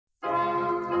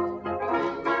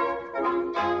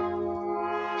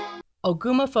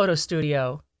Oguma Photo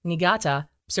Studio, Nigata,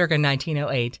 circa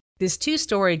 1908. This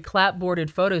two-storied clapboarded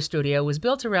photo studio was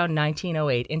built around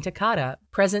 1908 in Takada,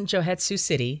 present Johetsu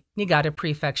City, Nigata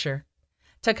Prefecture.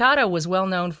 Takada was well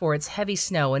known for its heavy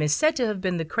snow and is said to have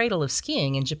been the cradle of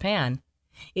skiing in Japan.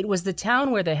 It was the town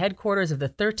where the headquarters of the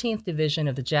 13th Division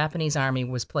of the Japanese Army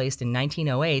was placed in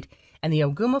 1908, and the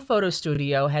Oguma Photo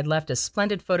Studio had left a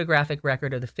splendid photographic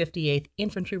record of the 58th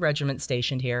Infantry Regiment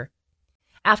stationed here.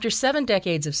 After 7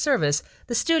 decades of service,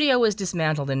 the studio was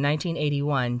dismantled in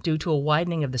 1981 due to a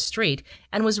widening of the street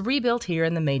and was rebuilt here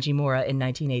in the Meiji-Mura in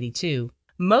 1982.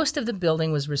 Most of the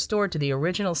building was restored to the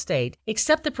original state,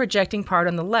 except the projecting part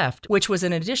on the left, which was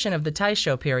an addition of the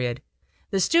Taisho period.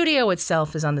 The studio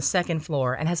itself is on the 2nd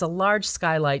floor and has a large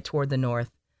skylight toward the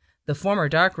north. The former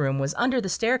darkroom was under the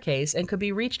staircase and could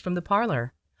be reached from the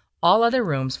parlor. All other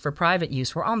rooms for private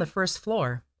use were on the 1st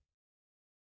floor.